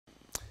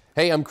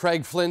Hey, I'm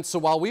Craig Flint. So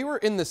while we were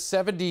in the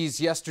 70s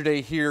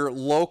yesterday here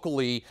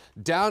locally,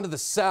 down to the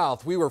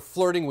south, we were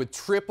flirting with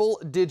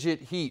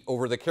triple-digit heat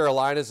over the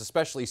Carolinas,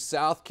 especially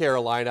South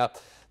Carolina.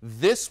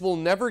 This will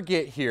never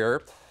get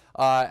here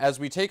as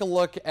we take a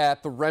look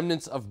at the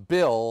remnants of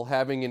Bill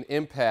having an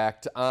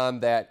impact on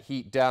that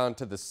heat down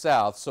to the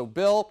south. So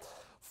Bill,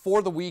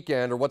 for the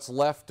weekend, or what's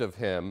left of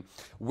him,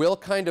 will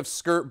kind of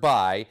skirt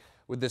by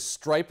with this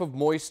stripe of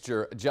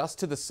moisture just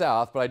to the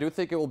south, but I do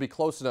think it will be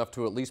close enough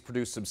to at least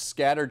produce some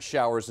scattered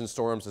showers and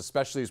storms,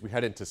 especially as we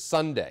head into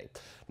Sunday.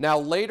 Now,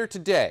 later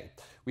today,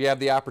 we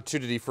have the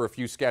opportunity for a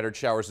few scattered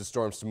showers and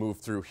storms to move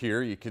through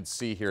here. You can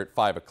see here at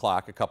 5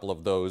 o'clock a couple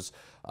of those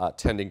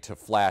tending to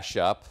flash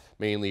up,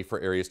 mainly for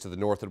areas to the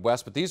north and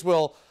west, but these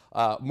will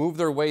move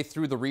their way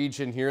through the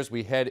region here as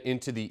we head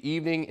into the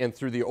evening and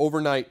through the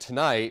overnight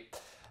tonight.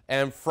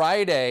 And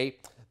Friday,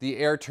 the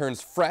air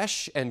turns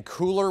fresh and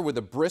cooler with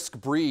a brisk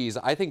breeze.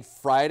 I think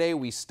Friday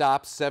we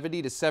stop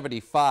 70 to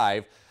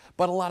 75,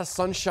 but a lot of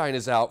sunshine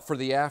is out for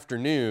the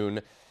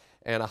afternoon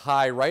and a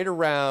high right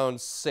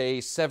around, say,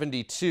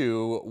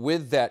 72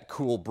 with that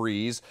cool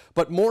breeze.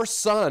 But more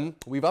sun.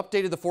 We've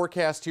updated the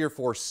forecast here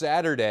for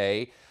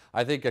Saturday.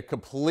 I think a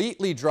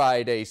completely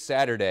dry day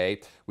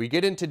Saturday. We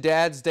get into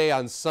Dad's Day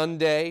on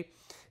Sunday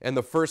and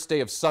the first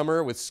day of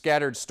summer with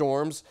scattered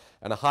storms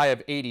and a high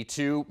of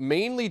 82.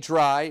 Mainly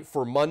dry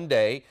for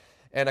Monday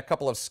and a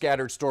couple of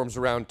scattered storms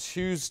around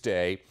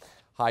Tuesday.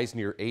 Highs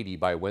near 80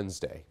 by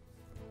Wednesday.